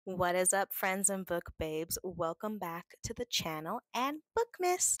What is up, friends and book babes? Welcome back to the channel and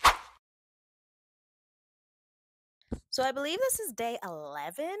bookmas. So I believe this is day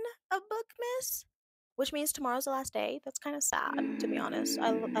 11 of bookmas, which means tomorrow's the last day. That's kind of sad, to be honest.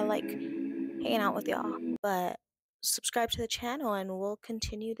 I like hanging out with y'all, but subscribe to the channel and we'll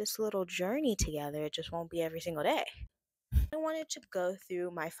continue this little journey together. It just won't be every single day. I wanted to go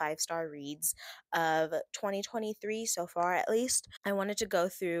through my 5-star reads of 2023 so far, at least. I wanted to go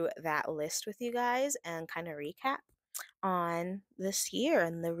through that list with you guys and kind of recap on this year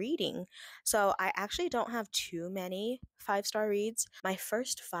and the reading. So I actually don't have too many 5-star reads. My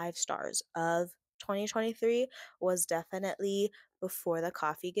first 5 stars of 2023 was definitely Before the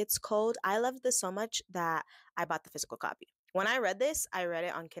Coffee Gets Cold. I loved this so much that I bought the physical copy. When I read this, I read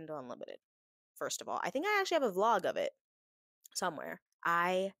it on Kindle Unlimited. First of all, I think I actually have a vlog of it somewhere.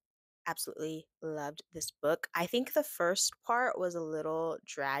 I absolutely loved this book. I think the first part was a little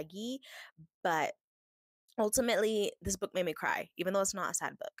draggy, but ultimately this book made me cry, even though it's not a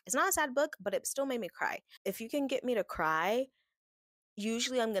sad book. It's not a sad book, but it still made me cry. If you can get me to cry,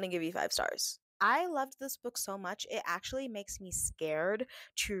 usually I'm going to give you 5 stars. I loved this book so much, it actually makes me scared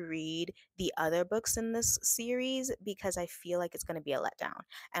to read the other books in this series because I feel like it's going to be a letdown.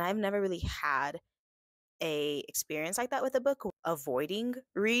 And I've never really had a experience like that with a book, avoiding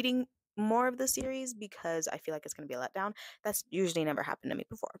reading more of the series because I feel like it's going to be a letdown. That's usually never happened to me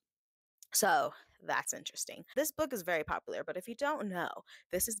before. So that's interesting. This book is very popular, but if you don't know,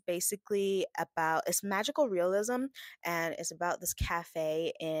 this is basically about it's magical realism, and it's about this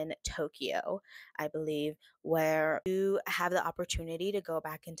cafe in Tokyo, I believe, where you have the opportunity to go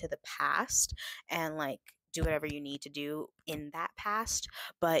back into the past and like do whatever you need to do in that past,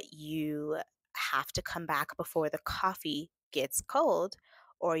 but you have to come back before the coffee gets cold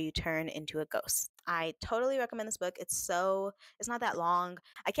or you turn into a ghost. I totally recommend this book. It's not that long.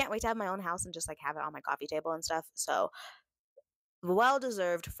 I can't wait to have my own house and just like have it on my coffee table and stuff. So well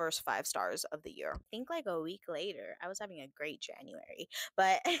deserved first 5 stars of the year. I think like a week later, I was having a great January,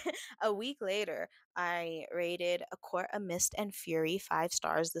 but a week later, I rated A Court of Mist and Fury 5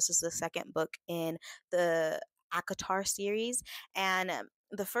 stars. This is the second book in the Akatar series, and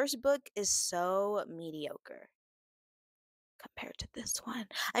the first book is so mediocre compared to this one.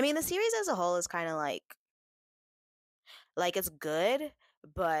 I mean, the series as a whole is kind of like it's good,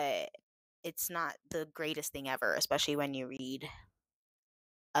 but it's not the greatest thing ever, especially when you read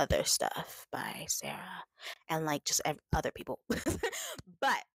other stuff by Sarah and like just other people.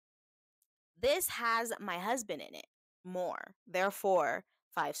 But this has my husband in it more. Therefore,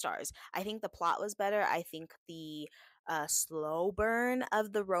 5 stars. I think the plot was better. I think the slow burn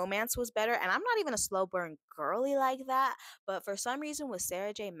of the romance was better. And I'm not even a slow burn girly like that. But for some reason, with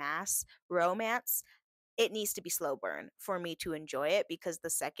Sarah J. Maas romance, it needs to be slow burn for me to enjoy it because the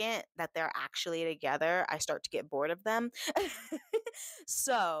second that they're actually together, I start to get bored of them.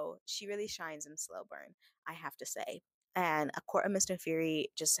 So she really shines in slow burn, I have to say. And A Court of Mist and Fury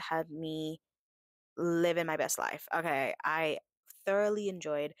just had me living my best life. Okay, I thoroughly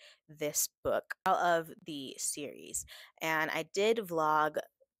enjoyed this book out of the series. And I did vlog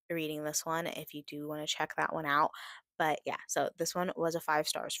reading this one if you do want to check that one out. But yeah, so this one was a 5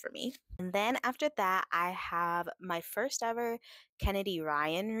 stars for me. And then after that, I have my first ever Kennedy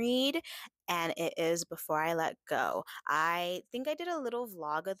Ryan read, and it is Before I Let Go. I think I did a little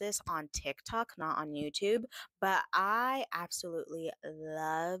vlog of this on TikTok, not on YouTube, but I absolutely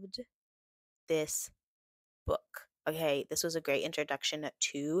loved this book. Okay, this was a great introduction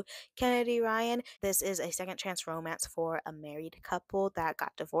to Kennedy Ryan. This is a second chance romance for a married couple that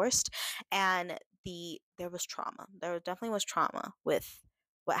got divorced, and there was trauma. There definitely was trauma with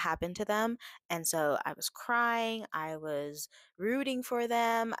what happened to them, and so I was crying, I was rooting for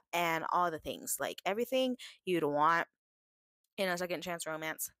them, and all the things, like everything you'd want in a second chance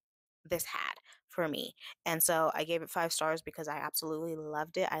romance this had for me. And so I gave it 5 stars because I absolutely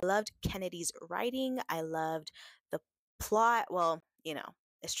loved it. I loved Kennedy's writing. I loved the plot. Well,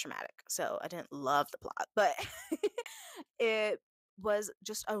 it's traumatic. So I didn't love the plot, but it was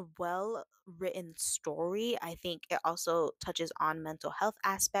just a well written story. I think it also touches on mental health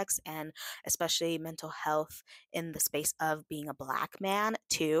aspects and especially mental health in the space of being a Black man,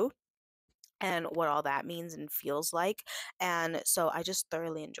 too, and what all that means and feels like. And so I just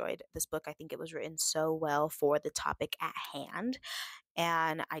thoroughly enjoyed this book. I think it was written so well for the topic at hand.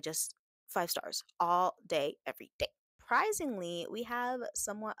 And I just 5 stars all day, every day. Surprisingly, we have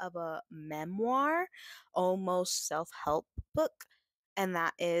somewhat of a memoir, almost self help book, and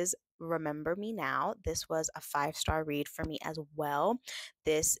that is Remember Me Now. This was a 5-star read for me as well.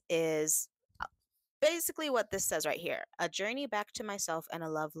 This is Basically, what this says right here: a journey back to myself and a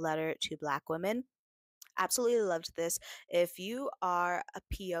love letter to Black women. Absolutely loved this. If you are a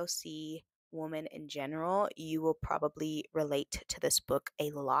POC woman in general, you will probably relate to this book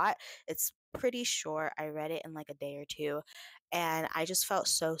a lot. It's pretty short. I read it in like a day or two, and I just felt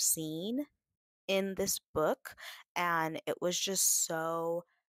so seen in this book, and it was just so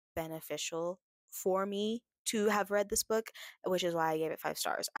beneficial for me to have read this book, which is why I gave it 5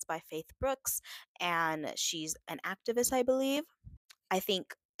 stars. It's by Faith Brooks, and she's an activist, I believe. I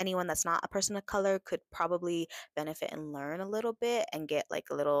think anyone that's not a person of color could probably benefit and learn a little bit and get like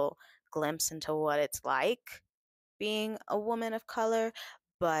a little glimpse into what it's like being a woman of color.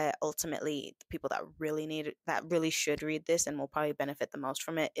 But ultimately, the people that really should read this and will probably benefit the most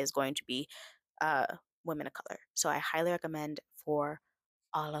from it is going to be uh, women of color. So I highly recommend for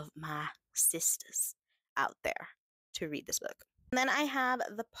all of my sisters out there to read this book. And then I have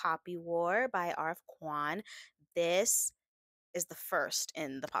The Poppy War by R.F. Kwan. This is the first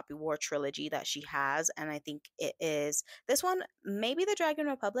in the Poppy War trilogy that she has, and I think it is this one, maybe the Dragon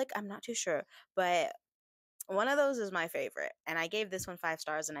Republic, I'm not too sure, but one of those is my favorite. And I gave this one 5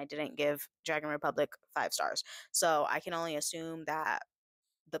 stars, and I didn't give Dragon Republic 5 stars. So I can only assume that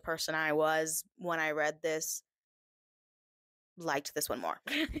the person I was when I read this liked this one more.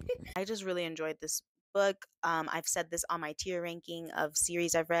 I just really enjoyed this book. I've said this on my tier ranking of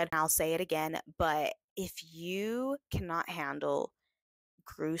series I've read, and I'll say it again, but if you cannot handle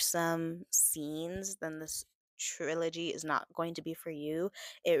gruesome scenes, then this trilogy is not going to be for you.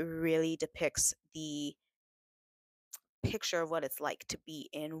 It really depicts the picture of what it's like to be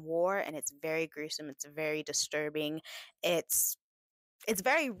in war, and it's very gruesome, it's very disturbing, it's it's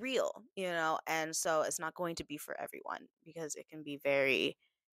very real, and so it's not going to be for everyone because it can be very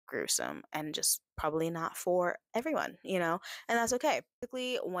gruesome and just probably not for everyone, and that's okay.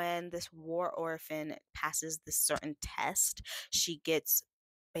 Basically, when this war orphan passes this certain test, she gets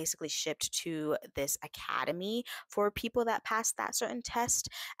basically shipped to this academy for people that pass that certain test.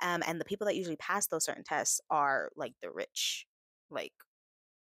 And the people that usually pass those certain tests are like the rich, like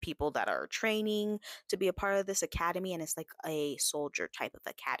people that are training to be a part of this academy, and it's like a soldier type of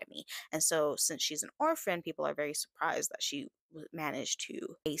academy. And so since she's an orphan, people are very surprised that she managed to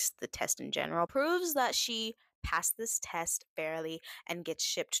ace the test in general. Proves that she passed this test fairly and gets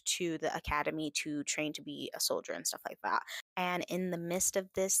shipped to the academy to train to be a soldier and stuff like that. And in the midst of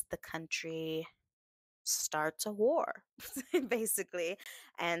this, the country starts a war, basically.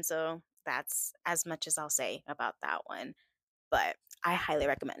 And so that's as much as I'll say about that one, but I highly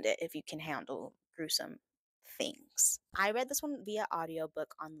recommend it if you can handle gruesome things. I read this one via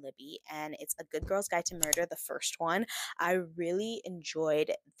audiobook on Libby, and it's A Good Girl's Guide to Murder, the first one. I really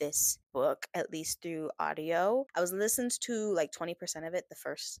enjoyed this book, at least through audio. I was listened to like 20% of it the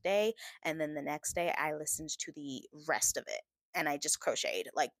first day, and then the next day I listened to the rest of it. And I just crocheted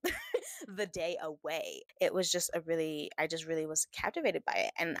like the day away. It was just I just really was captivated by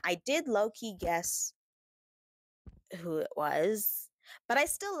it. And I did low key guess who it was, but I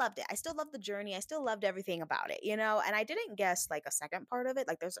still loved it. I still loved the journey. I still loved everything about it, and I didn't guess like a second part of it.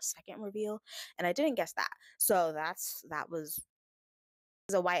 Like there's a second reveal, and I didn't guess that. So that was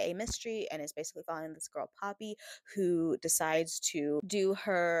a YA mystery, and it's basically following this girl Poppy who decides to do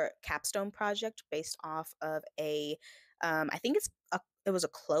her capstone project based off of I think it was a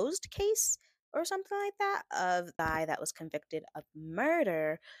closed case or something like that, of a guy that was convicted of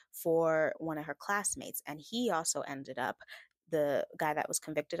murder for one of her classmates, and he also ended up the guy that was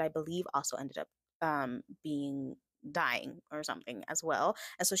convicted, I believe, also ended up being dying or something as well.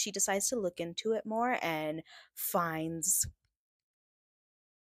 And so she decides to look into it more and finds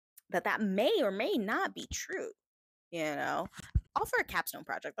that may or may not be true, all for a capstone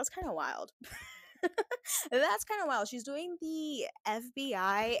project. That's kind of wild. That's kind of wild. She's doing the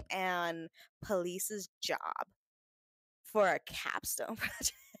FBI and police's job for a capstone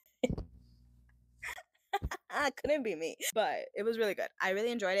project. Couldn't be me, but it was really good. I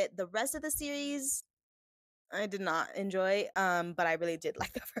really enjoyed it. The rest of the series I did not enjoy, but I really did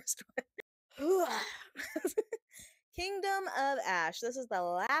like the first one. Kingdom of Ash. This is the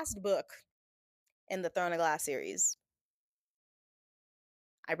last book in the Throne of Glass series.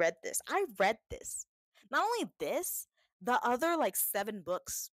 I read this. Not only this, the other like 7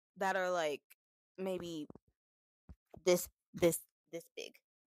 books that are like maybe this big.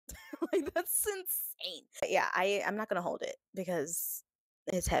 Like that's insane. But yeah, I'm not gonna hold it because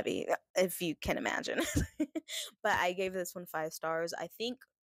it's heavy, if you can imagine. But I gave this one 5 stars. I think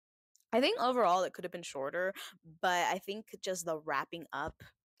overall it could have been shorter, but I think just the wrapping up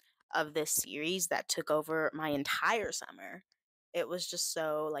of this series that took over my entire summer it was just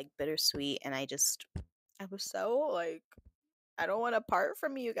so like bittersweet, and I was so like, I don't want to part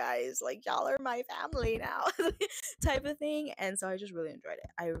from you guys. Like, y'all are my family now, type of thing. And so I just really enjoyed it.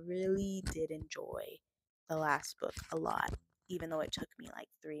 I really did enjoy the last book a lot, even though it took me like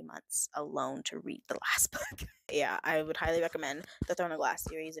 3 months alone to read the last book. Yeah, I would highly recommend the Throne of Glass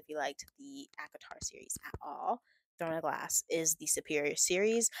series if you liked the ACOTAR series at all. Throne of Glass is the superior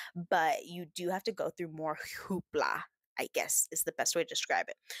series, but you do have to go through more hoopla, I guess is the best way to describe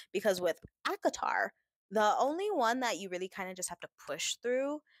it. Because with ACOTAR, the only one that you really kind of just have to push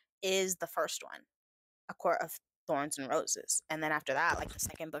through is the first one, A Court of Thorns and Roses. And then after that, like the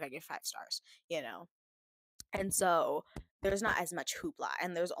second book, I give 5 stars, you know? And so there's not as much hoopla.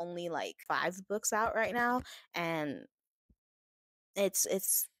 And there's only like 5 books out right now. And it's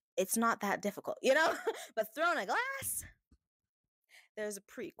not that difficult, you know? But Throne of Glass, there's a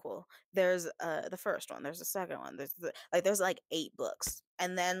prequel, there's the first one, there's the second one, there's like 8 books,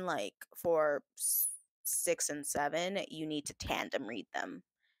 and then like for 6 and 7 you need to tandem read them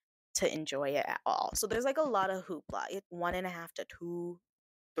to enjoy it at all. So there's like a lot of hoopla. It's 1.5 to 2,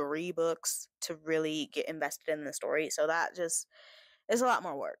 3 books to really get invested in the story, so that just is a lot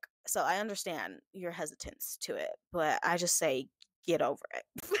more work. So I understand your hesitance to it, but I just say get over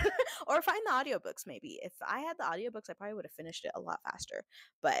it. Or find the audiobooks maybe. If I had the audiobooks, I probably would have finished it a lot faster.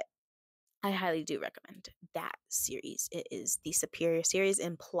 But I highly do recommend that series. It is the superior series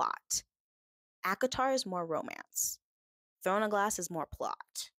in plot. ACOTAR is more romance. Throne of Glass is more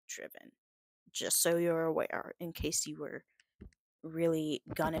plot driven. Just so you're aware, in case you were really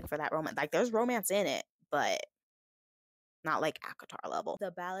gunning for that romance. Like, there's romance in it, but not like ACOTAR level.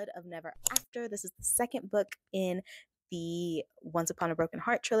 The Ballad of Never After. This is the second book in the Once Upon a Broken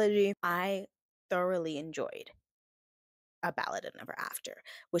Heart trilogy. I thoroughly enjoyed A Ballad of Never After,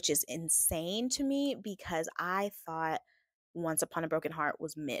 which is insane to me because I thought Once Upon a Broken Heart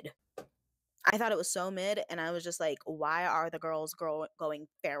was mid. I thought it was so mid, and I was just like, why are the girls going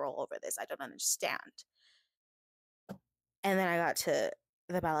feral over this? I don't understand. And then I got to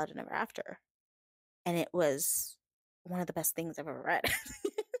The Ballad of Never After, and it was one of the best things I've ever read.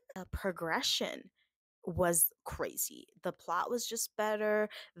 The progression was crazy. The plot was just better.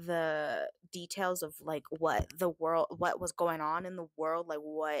 The details of like what was going on in the world, like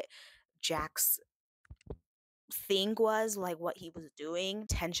what Jack's thing was, like what he was doing,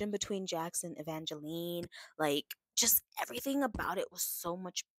 tension between Jax and Evangeline, like just everything about it was so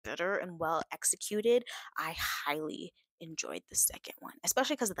much better and well executed. I highly enjoyed the second one,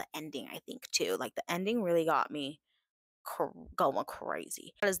 especially because of the ending, I think too. Like the ending really got me going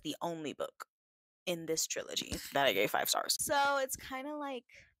crazy. That is the only book in this trilogy that I gave 5 stars. So it's kind of like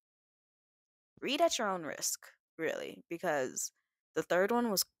read at your own risk, really, because the third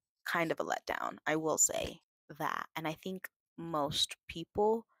one was kind of a letdown. I will say that. And I think most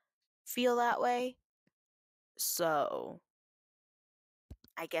people feel that way. So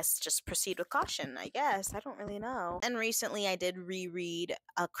I guess just proceed with caution, I guess. I don't really know. And recently I did reread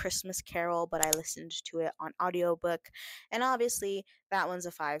A Christmas Carol, but I listened to it on audiobook. And obviously that one's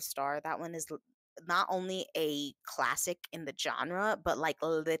a 5-star. That one is not only a classic in the genre, but like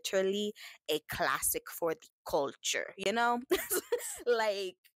literally a classic for the culture, you know?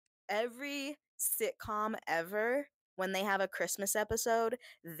 Like every sitcom ever, when they have a Christmas episode,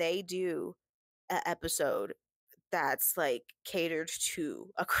 they do an episode that's like catered to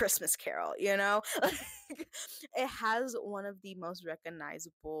A Christmas Carol, you know? It has one of the most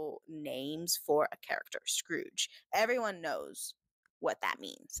recognizable names for a character, Scrooge. Everyone knows what that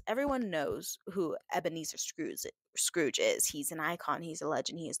means. Everyone knows who Ebenezer Scrooge is. He's an icon, he's a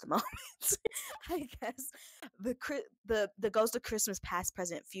legend, he is the moment. I guess the Ghost of Christmas Past,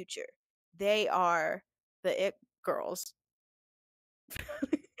 Present, Future. They are the it girls.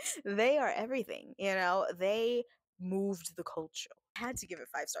 They are everything, you know? They moved the culture. I had to give it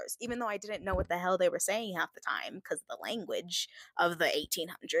 5 stars, even though I didn't know what the hell they were saying half the time because of the language of the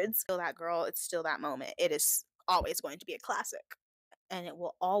 1800s. Still that girl, it's still that moment. It is always going to be a classic, and it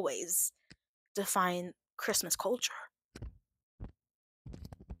will always define Christmas culture.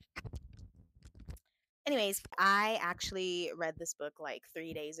 Anyways, I actually read this book like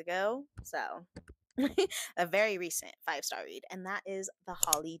 3 days ago, so a very recent 5-star read, and that is The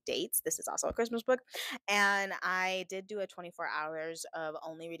Holly Dates. This is also a Christmas book, and I did do a 24 hours of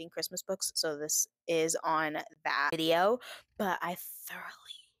only reading Christmas books, so this is on that video, but I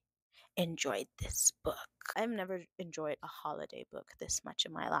thoroughly enjoyed this book. I've never enjoyed a holiday book this much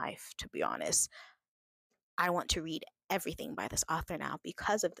in my life, to be honest. I want to read everything by this author now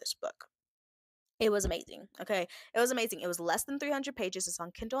because of this book. It was amazing. Okay. It was amazing. It was less than 300 pages. It's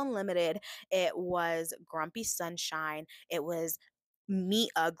on Kindle Unlimited. It was Grumpy Sunshine. It was Me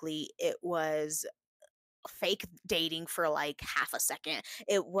Ugly. It was fake dating for like half a second.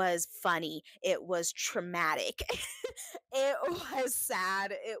 It was funny. It was traumatic. It was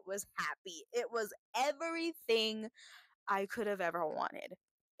sad. It was happy. It was everything I could have ever wanted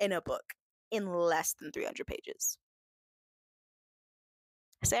in a book in less than 300 pages.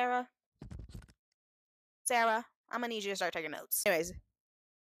 Sarah, Sarah, I'm gonna need you to start taking notes. Anyways,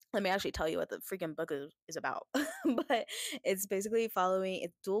 let me actually tell you what the freaking book is about. But it's basically following,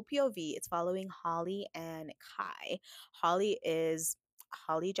 it's dual POV. It's following Holly and Kai. Holly is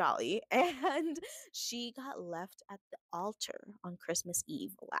Holly Jolly, and she got left at the altar on Christmas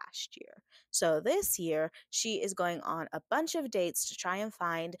Eve last year. So this year, she is going on a bunch of dates to try and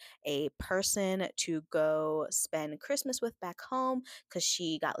find a person to go spend Christmas with back home because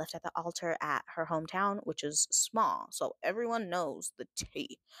she got left at the altar at her hometown, which is small. So everyone knows the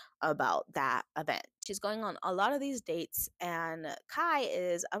tea about that event. She's going on a lot of these dates, and Kai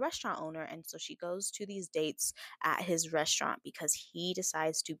is a restaurant owner. And so she goes to these dates at his restaurant because he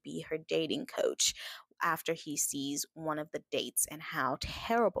decides to be her dating coach after he sees one of the dates and how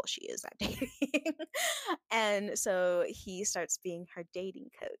terrible she is at dating. And so he starts being her dating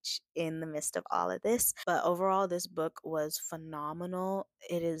coach in the midst of all of this. But overall, this book was phenomenal.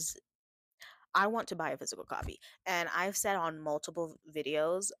 It is, I want to buy a physical copy. And I've said on multiple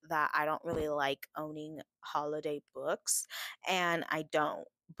videos that I don't really like owning holiday books, and I don't.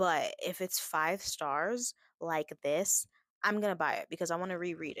 But if it's 5 stars like this, I'm going to buy it because I want to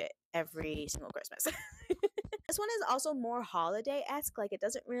reread it every single Christmas. This one is also more holiday-esque. Like it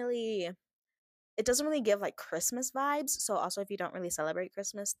doesn't really give like Christmas vibes. So also if you don't really celebrate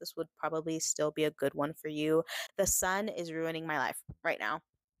Christmas, this would probably still be a good one for you. The sun is ruining my life right now.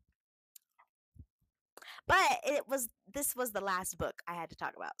 But this was the last book I had to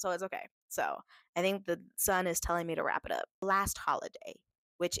talk about, so it's okay. So I think the sun is telling me to wrap it up. Last Holiday,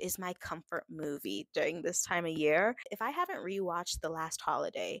 which is my comfort movie during this time of year. If I haven't rewatched The Last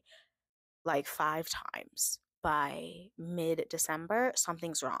Holiday like 5 times by mid-December,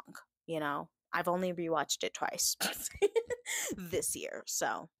 something's wrong. You know, I've only rewatched it twice this year,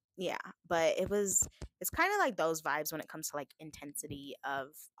 so yeah. But it's kind of like those vibes when it comes to like intensity of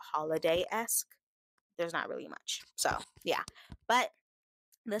holiday esque. There's not really much. So, yeah. But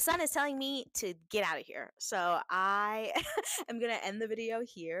the sun is telling me to get out of here. So, I am going to end the video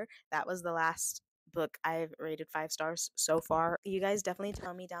here. That was the last book I've rated 5 stars so far. You guys definitely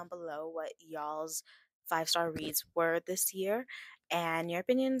tell me down below what y'all's 5 star reads were this year and your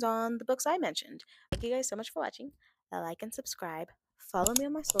opinions on the books I mentioned. Thank you guys so much for watching. Like and subscribe. Follow me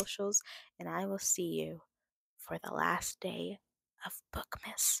on my socials, and I will see you for the last day of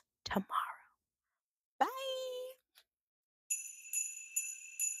Bookmas tomorrow.